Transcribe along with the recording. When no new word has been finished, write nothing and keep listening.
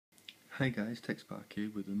Hi guys, TechSpark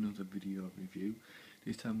here with another video review.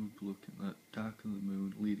 This time we'll be looking at Dark of the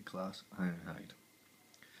Moon leader class Ironhide.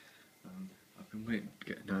 I've been waiting to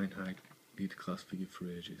get an Ironhide leader class figure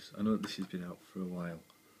for ages. I know this has been out for a while.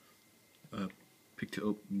 Picked it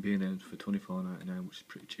up in B&M's for $24.99, which is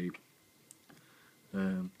pretty cheap.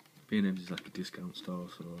 B&M's is like a discount store,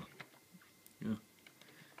 so yeah,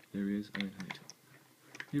 there he is, Ironhide.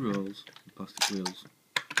 He rolls, plastic wheels,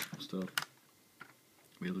 stuff.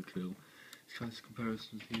 Really cool. It's kind of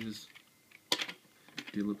comparisons. Here's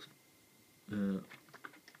Deluxe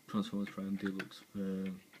Transformers Prime Deluxe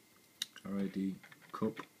RID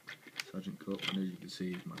Cup, Sergeant Cup, and as you can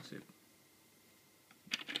see, it's massive.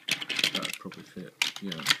 That would probably fit,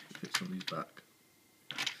 fits on his back.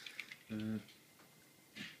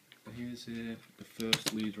 Here's the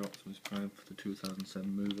first leader Optimus Prime for the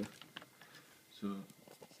 2007 movie. So,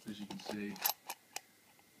 as you can see,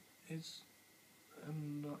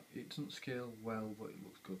 it doesn't scale well, but it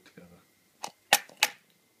looks good together.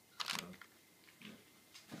 So,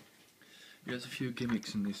 yeah. There's a few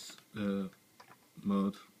gimmicks in this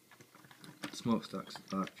mode. Smokestacks at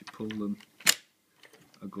the back, if you pull them,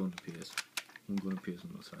 a gun appears. One gun appears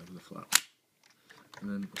on the side with a flap. And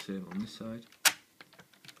then the same on this side,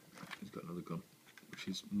 he's got another gun, which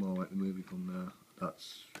is more like the movie gun there.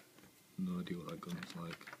 That's no idea what that gun is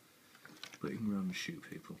like, but you can run and shoot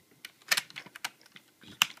people.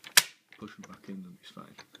 Push them back in and it's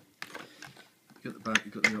fine. You got the back,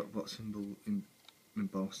 you got the Autobot symbol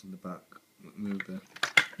embossed in the back. Move there.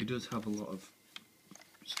 It does have a lot of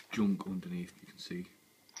junk underneath. You can see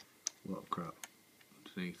a lot of crap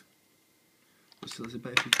underneath. But still, there's a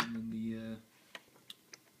better feature than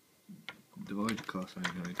the Voyager class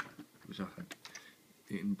Ironhide, which I had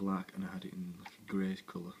it in black and I had it in like a greyish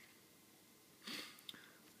colour.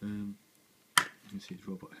 You can see his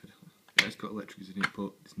robot head. Yeah, it's got electrics in it,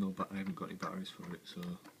 but it's no I haven't got any batteries for it, so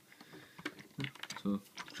to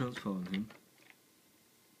transform him,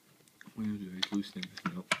 what you're going to do is loosen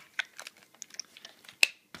everything up.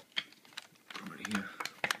 Right here,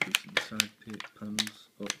 loosen the side panels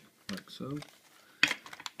up like so.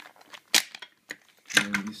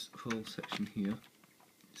 And then this whole section here,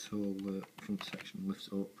 this whole front section lifts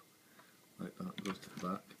up like that, goes to the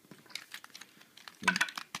back. Then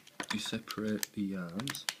you separate the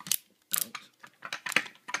arms out,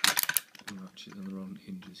 and ratchet them on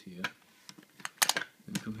hinges here.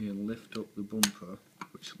 Then come here and lift up the bumper,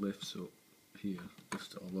 which lifts up here,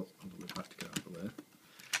 lifts it all up all the way back to get out of the way.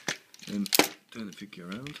 Then turn the figure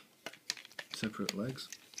around, separate legs.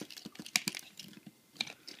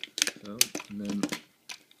 So, and then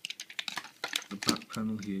the back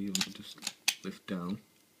panel here you want to just lift down.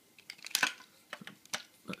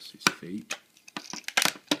 That's his feet.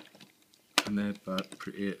 And they're bad,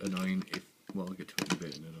 pretty annoying if, well, I'll get to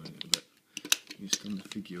it in a bit, you stand the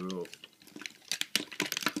figure up,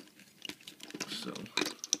 so,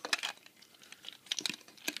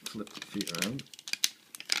 flip the feet around,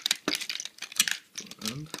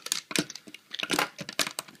 and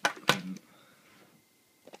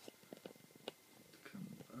come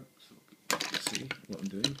back so you can see what I'm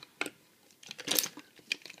doing,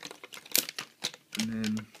 and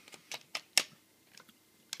then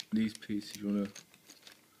these pieces you want to,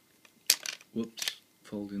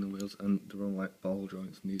 fold in the wheels, and they're on like ball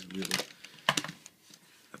joints, and these are really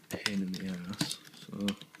a pain in the ass, so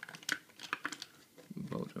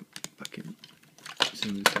ball joint back in.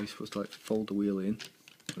 Same as this, you're supposed to like fold the wheel in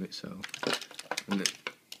on itself, and the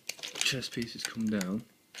chest pieces come down.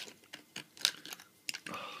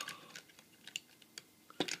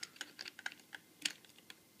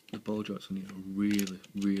 The ball joints on here are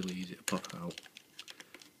really easy to pop out.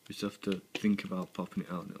 You just have to think about popping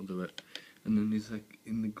it out and it'll do it. And then there's like,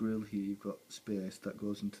 in the grill here you've got space that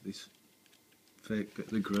goes into this fake bit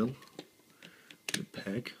of the grill, the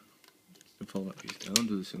peg, and fold that piece down,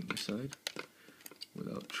 do this on this side,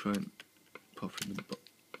 without trying popping the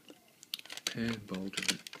ball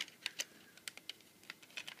joint.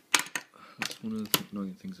 That's one of the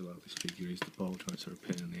annoying things about this figure, is the ball joints are a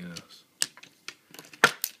pain in the ass.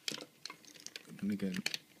 And again,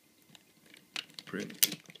 bring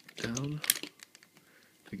it down,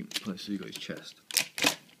 take it into place so you've got his chest.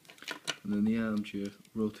 And then the arms, you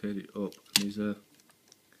rotate it up, and there's a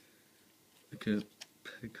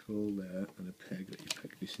peg hole there, and a peg that you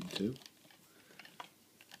peg this into.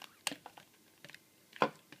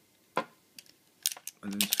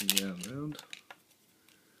 And then swing the arm round,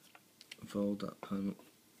 fold that panel,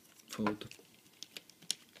 fold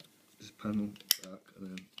this panel back, and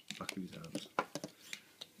then back of his arms.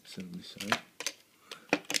 Same on this side.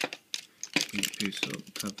 Bring the piece up,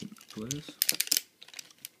 tap it into place.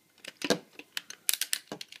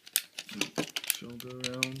 shoulder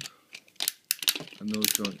around, and those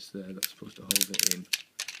joints there, that's supposed to hold it in.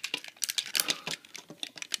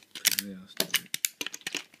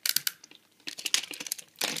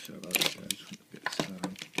 Sorry about that, I just want a bit of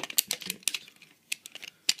sound fixed.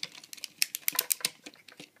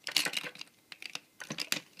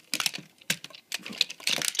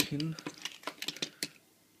 Pin.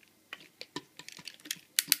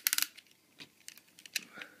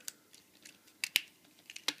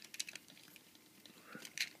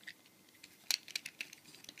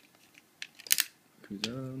 Go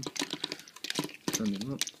down, stand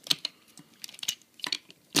him up.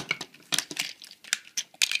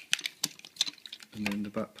 And then the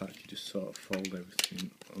backpack, you just sort of fold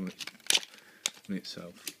everything on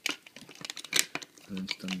itself. And then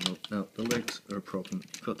stand him up. Now, the legs are a problem.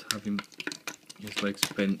 You've got to have his legs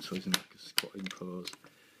bent so he's in like a squatting pose.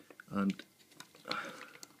 And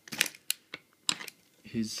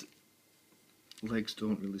his legs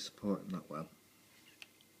don't really support him that well.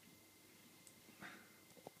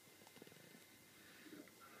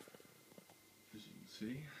 As you can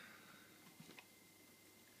see.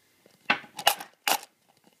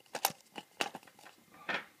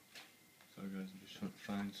 Sorry guys, I'm just trying to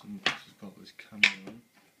find some to put this camera on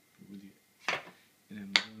with you in a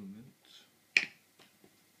moment.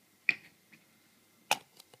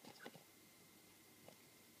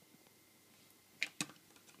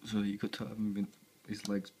 So you've got to have him his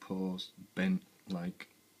legs paused, bent like.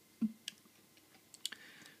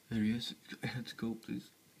 There he is. He's got head sculpt.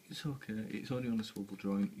 It's okay. It's only on a swivel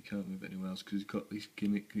joint. You can't move it anywhere else because he's got this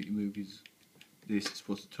gimmick that you move his. This is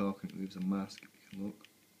supposed to talk and it moves a mask. If you can look,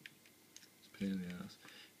 it's a pain in the ass.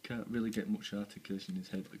 Can't really get much articulation in his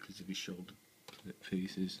head because of his shoulder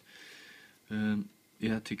pieces.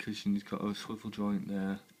 The articulation, he's got a swivel joint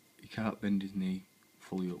there. He can't bend his knee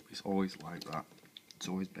fully up. It's always like that. It's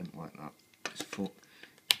always bent like that. His foot,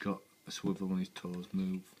 he's got a swivel on his toes,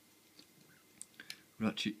 move.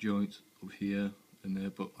 Ratchet joints up here and there,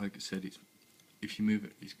 but like I said, if you move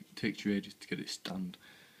it, it takes you ages to get it stand.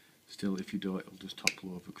 Still, if you do it, it'll just topple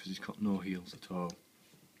over because he's got no heels at all.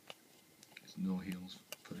 There's no heels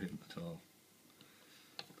for him at all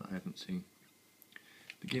that I haven't seen.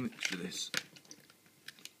 The gimmicks for this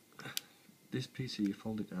piece here, you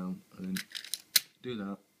fold it down and then do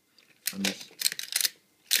that, and this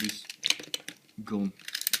gun,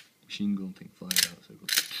 machine gun thing flies out, so it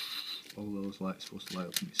goes, all those lights are supposed to light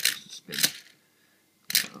up and it's supposed to spin.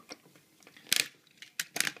 Like that.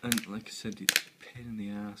 And like I said, it's a pain in the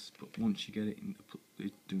ass, but once you get it into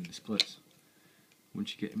doing the splits,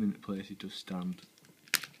 once you get him into place, he does stand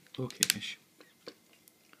okay-ish.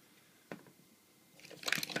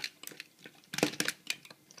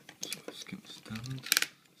 So let's get him to stand.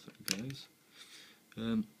 Sorry guys.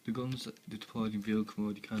 The guns that are deployed in vehicle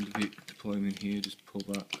mode, you can't deploy them in here, just pull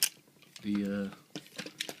back the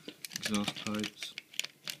exhaust pipes.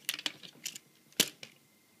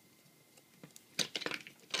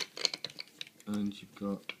 And you've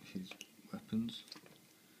got his weapons.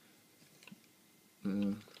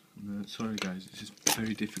 Sorry guys, it's just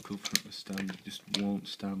very difficult for him to stand. He just won't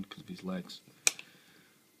stand because of his legs.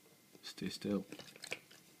 Stay still.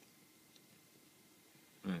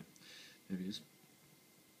 Right, there he is.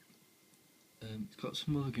 It's got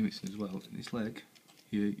some other gimmicks in as well. In his leg,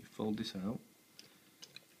 here you fold this out.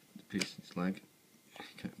 The piece in his leg,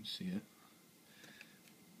 you can't even see it.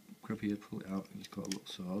 Grab here, pull it out, and he's got a little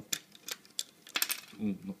sword.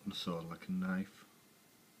 Oh, not a sword, like a knife.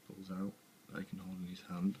 Pulls out that he can hold in his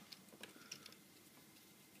hand.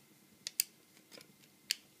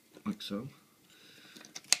 Like so.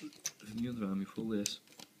 And the other arm, you pull this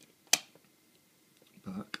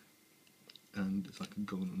back, and it's like a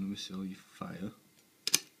gun and a missile, you fire.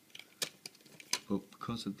 But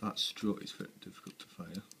because of that strut, it's very difficult to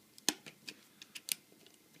fire.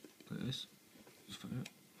 Like this, just fire it.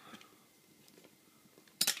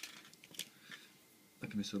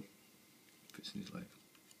 Like a missile, fits in his leg.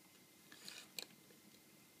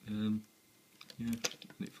 Yeah, and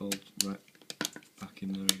it folds right back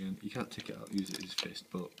in there again. You can't take it out, use it as his fist,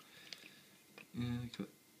 but yeah,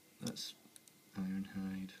 that's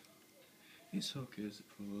Ironhide. It's okay, I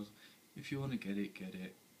suppose. If you want to get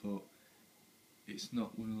it, but it's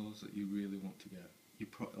not one of those that you really want to get. You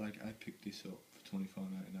like I picked this up for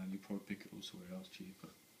 $24.99. You probably pick it up somewhere else cheaper.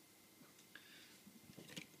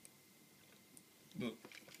 But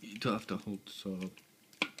you don't have to hold the sword.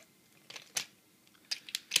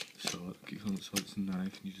 So you hold the sword, it's a knife,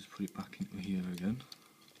 and you just put it back into here again,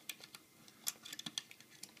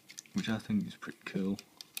 which I think is pretty cool.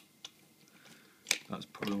 That's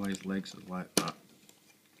probably why his legs are like that,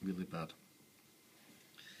 really bad.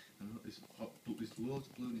 I know but there's loads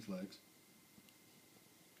of blue in his legs,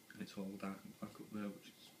 and it's all dark and black up there, which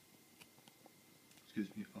is, excuse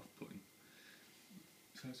me, off-putting.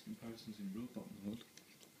 Size comparisons in robot mode.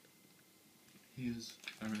 Here's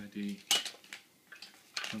Ironhide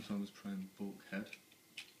Transformers Prime bulkhead.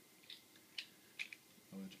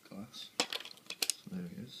 Large glass. So there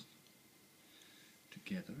he is.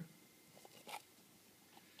 Together.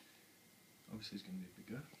 Obviously he's going to be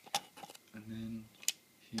bigger. And then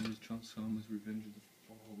here's Transformers Revenge of the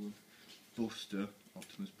Fallen Buster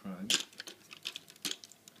Optimus Prime.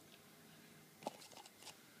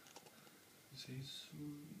 See, he's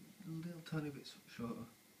a little tiny bit shorter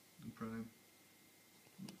than Prime.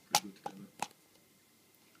 Looks pretty good together.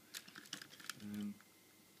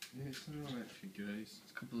 Yeah, it's an alright figure. There's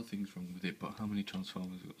a couple of things wrong with it, but how many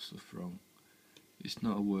Transformers got stuff wrong? It's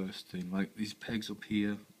not a worst thing. Like, these pegs up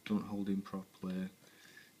here don't hold in properly.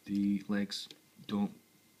 The legs don't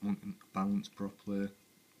want to balance properly.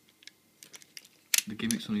 The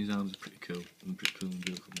gimmicks on his arms are pretty cool, and pretty cool in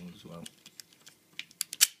vehicle mode as well.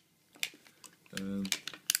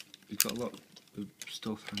 He's got a lot of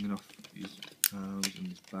stuff hanging off his arms and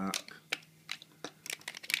his back.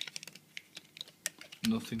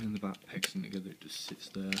 Nothing in the back pegs in together, it just sits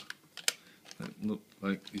there. Like, look,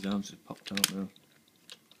 like his arms just popped out now.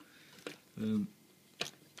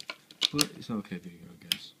 But it's an okay video, I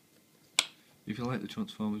guess. If you like the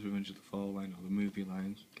Transformers Revenge of the Fallen or the movie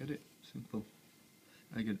lines, get it. Simple.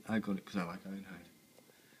 I got it because I like Ironhide.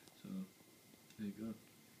 So, there you go.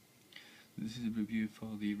 This is a review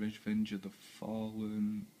for the Revenge of the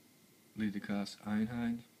Fallen Leadercast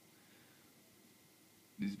Ironhide.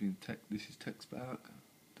 This is TechSpark.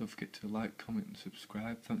 Don't forget to like, comment and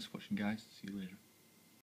subscribe. Thanks for watching, guys. See you later.